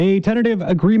A tentative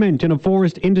agreement in a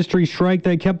forest industry strike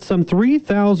that kept some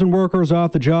 3,000 workers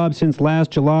off the job since last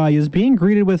July is being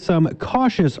greeted with some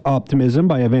cautious optimism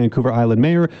by a Vancouver Island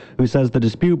mayor who says the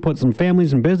dispute put some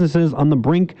families and businesses on the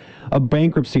brink of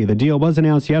bankruptcy. The deal was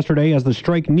announced yesterday as the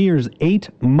strike nears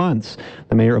 8 months.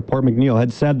 The mayor of Port McNeill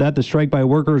had said that the strike by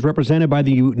workers represented by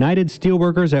the United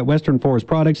Steelworkers at Western Forest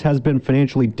Products has been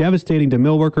financially devastating to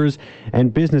mill workers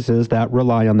and businesses that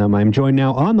rely on them. I'm joined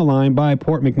now on the line by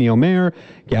Port McNeill Mayor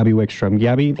Gabby Wickstrom.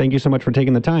 Gabby, thank you so much for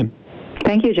taking the time.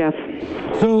 Thank you, Jeff.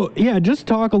 So, just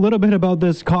talk a little bit about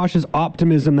this cautious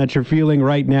optimism that you're feeling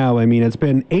right now. I mean, it's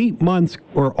been 8 months,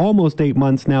 or almost 8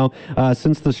 months now,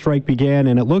 since the strike began,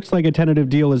 and it looks like a tentative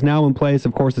deal is now in place.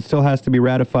 Of course, it still has to be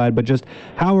ratified, but just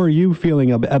how are you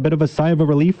feeling? A bit of a sigh of a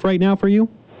relief right now for you?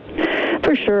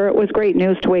 For sure. It was great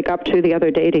news to wake up to the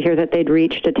other day to hear that they'd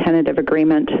reached a tentative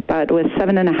agreement. But with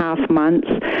 7.5 months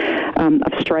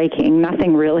of striking,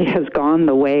 nothing really has gone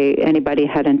the way anybody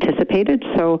had anticipated.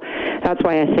 So that's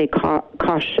why I say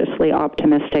cautiously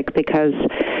optimistic, because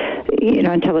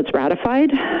until it's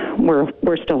ratified,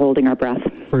 we're still holding our breath.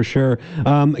 For sure.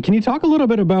 Can you talk a little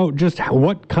bit about just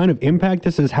what kind of impact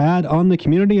this has had on the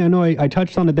community? I know I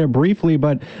touched on it there briefly,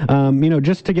 but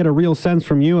just to get a real sense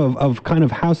from you of kind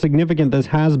of how significant this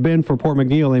has been for Port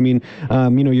McNeill. I mean,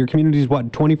 your community is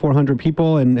 2,400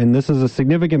 people, and this is a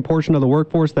significant portion of the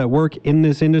workforce that work in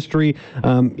this industry.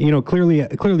 Clearly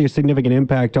a significant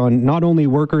impact on not only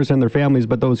workers and their families,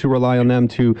 but those who rely on them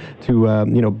to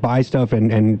buy stuff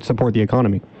and support the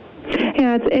economy.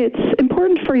 Yeah, it's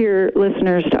important for your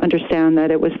listeners to understand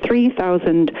that it was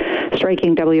 3,000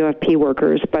 striking WFP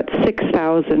workers, but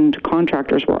 6,000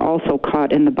 contractors were also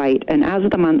caught in the bite. And as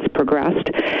the months progressed,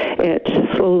 it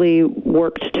slowly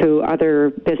worked to other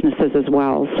businesses as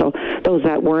well. So those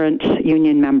that weren't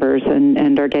union members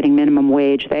and are getting minimum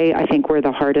wage, they, I think, were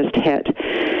the hardest hit.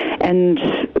 And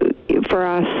for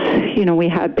us, we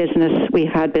had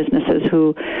businesses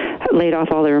who laid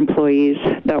off all their employees.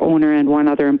 The owner and one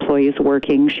other employee is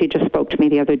working. She just spoke to me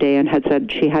the other day and had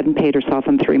said she hadn't paid herself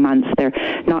in 3 months. They're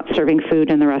not serving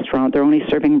food in the restaurant. They're only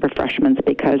serving refreshments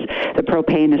because the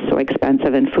propane is so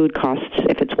expensive, and food costs,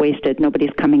 if it's wasted,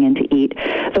 nobody's coming in to eat.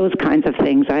 Those kinds of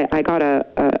things. I got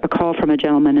a call from a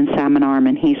gentleman in Salmon Arm,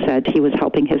 and he said he was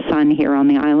helping his son here on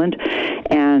the island,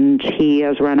 and he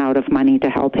has run out of money to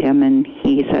help him, and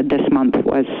he said this month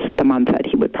was the month that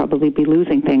he would probably be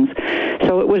losing things.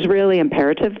 So it was really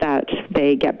imperative that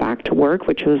they get back to work,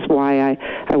 which was why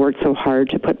I worked so hard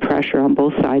to put pressure on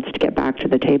both sides to get back to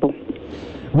the table.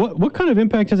 What kind of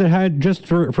impact has it had just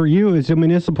for you as a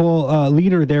municipal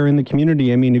leader there in the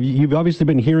community? I mean, you've obviously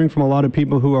been hearing from a lot of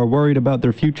people who are worried about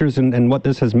their futures and what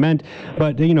this has meant.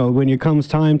 But, when it comes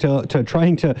time to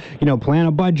trying to, plan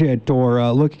a budget or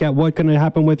look at what's going to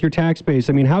happen with your tax base,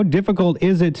 I mean, how difficult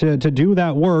is it to do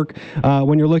that work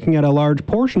when you're looking at a large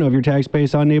portion of your tax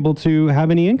base unable to have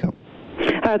any income?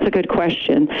 That's a good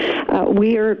question.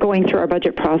 We are going through our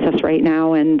budget process right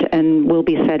now, and we'll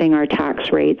be setting our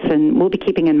tax rates, and we'll be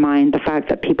keeping in mind the fact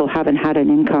that people haven't had an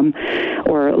income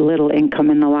or little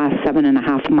income in the last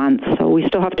 7.5 months. So we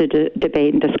still have to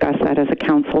debate and discuss that as a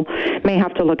council. May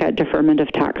have to look at deferment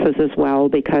of taxes as well,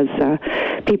 because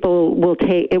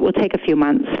it will take a few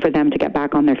months for them to get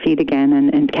back on their feet again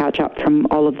and catch up from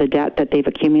all of the debt that they've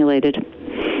accumulated.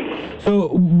 So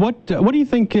what do you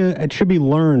think should be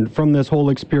learned from this whole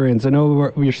experience? I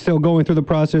know we're still going through the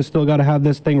process, still got to have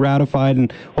this thing ratified,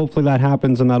 and hopefully that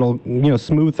happens and that'll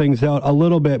smooth things out a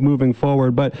little bit moving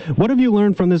forward. But what have you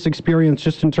learned from this experience,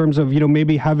 just in terms of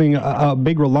maybe having a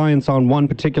big reliance on one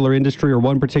particular industry or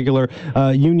one particular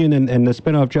union and the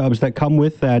spin-off jobs that come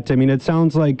with that? I mean, it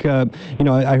sounds like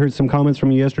I heard some comments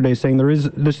from you yesterday saying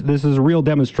this is a real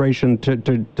demonstration to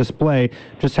display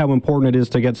just how important it is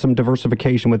to get some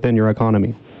diversification within your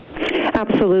economy.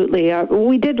 Absolutely.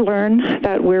 We did learn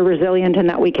that we're resilient and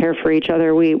that we care for each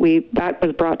other. That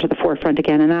was brought to the forefront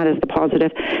again, and that is the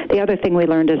positive. The other thing we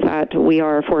learned is that we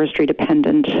are forestry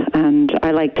dependent, and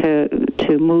I like to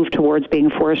move towards being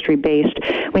forestry based.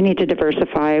 We need to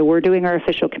diversify. We're doing our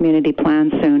official community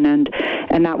plan soon,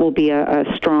 and that will be a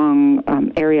strong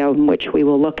area in which we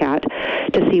will look at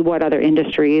to see what other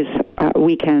industries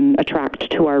we can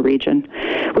attract to our region.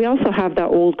 We also have the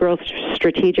old growth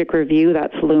strategic review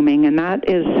that's looming, and that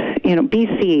is,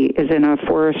 BC is in a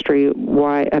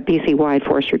BC-wide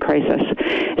forestry crisis.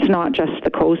 It's not just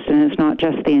the coast, and it's not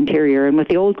just the interior. And with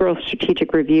the old growth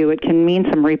strategic review, it can mean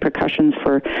some repercussions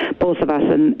for both of us.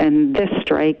 And this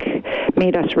strike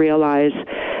made us realize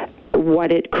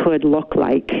what it could look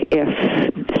like if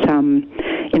some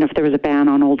if there was a ban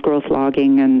on old growth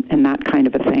logging and that kind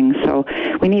of a thing. So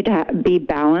we need to be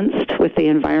balanced with the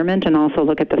environment and also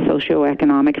look at the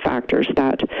socioeconomic factors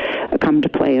that come to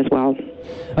play as well.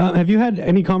 Have you had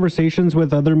any conversations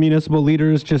with other municipal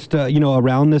leaders just,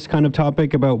 around this kind of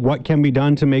topic about what can be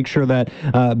done to make sure that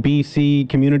BC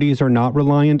communities are not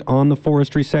reliant on the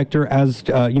forestry sector as,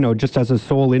 just as a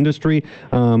sole industry?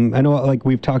 I know, like,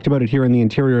 we've talked about it here in the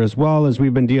interior as well, as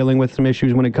we've been dealing with some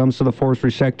issues when it comes to the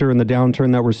forestry sector and the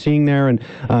downturn that we're seeing there. And,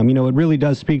 it really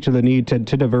does speak to the need to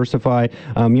diversify.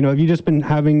 Have you just been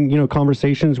having,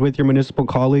 conversations with your municipal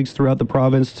colleagues throughout the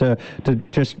province to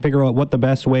just figure out what the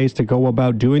best ways to go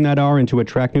about doing that are and to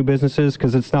attract new businesses?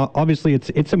 Because it's not, obviously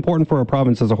it's important for our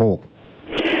province as a whole.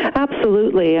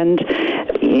 Absolutely, and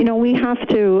we have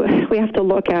to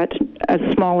look at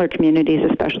smaller communities,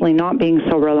 especially, not being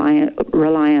so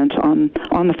reliant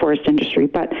on the forest industry.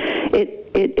 But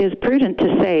it is prudent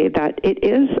to say that it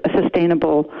is a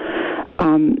sustainable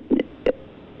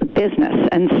business,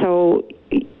 and so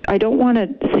I don't want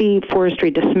to see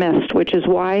forestry dismissed, which is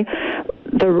why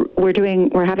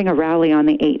we're having a rally on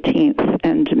the 18th,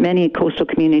 and many coastal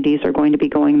communities are going to be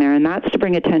going there, and that's to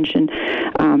bring attention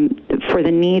for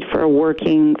the need for a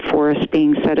working forest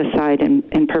being set aside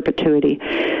in perpetuity.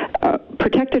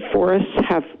 Protected forests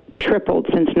have tripled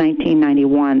since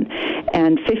 1991,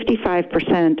 and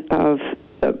 55% of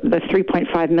the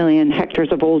 3.5 million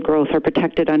hectares of old growth are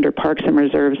protected under parks and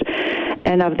reserves,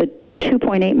 and of the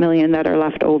 2.8 million that are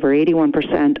left over,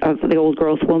 81% of the old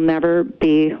growth will never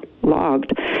be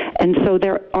logged. And so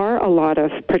there are a lot of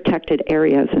protected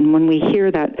areas, and when we hear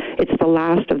that it's the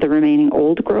last of the remaining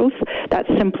old growth, that's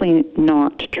simply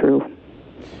not true.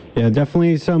 Yeah,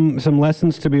 definitely some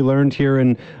lessons to be learned here,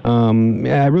 and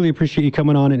I really appreciate you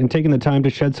coming on and taking the time to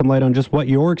shed some light on just what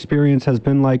your experience has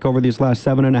been like over these last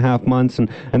 7.5 months, and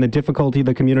the difficulty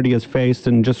the community has faced,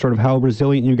 and just sort of how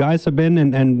resilient you guys have been,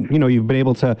 and you've been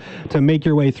able to make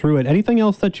your way through it. Anything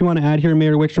else that you want to add here,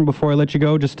 Mayor Wickstrom, before I let you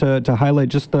go, just to highlight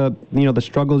just the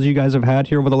struggles you guys have had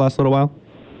here over the last little while?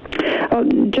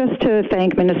 Just to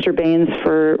thank Minister Baines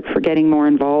for getting more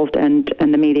involved, and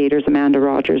the mediators, Amanda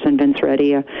Rogers and Vince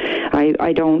Reddy.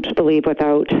 I don't believe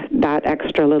without that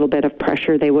extra little bit of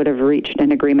pressure they would have reached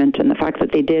an agreement, and the fact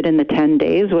that they did in the 10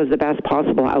 days was the best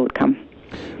possible outcome.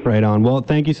 Right on. Well,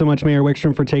 thank you so much, Mayor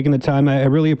Wickstrom, for taking the time. I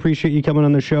really appreciate you coming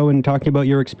on the show and talking about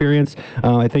your experience.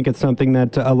 I think it's something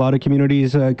that a lot of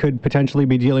communities could potentially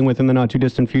be dealing with in the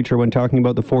not-too-distant future when talking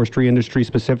about the forestry industry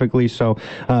specifically. So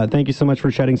thank you so much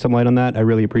for shedding some light on that. I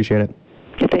really appreciate it.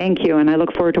 Thank you, and I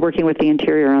look forward to working with the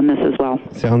Interior on this as well.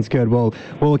 Sounds good. Well,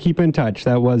 we'll keep in touch.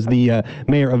 That was the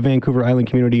Mayor of Vancouver Island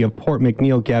Community of Port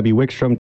McNeill, Gabby Wickstrom.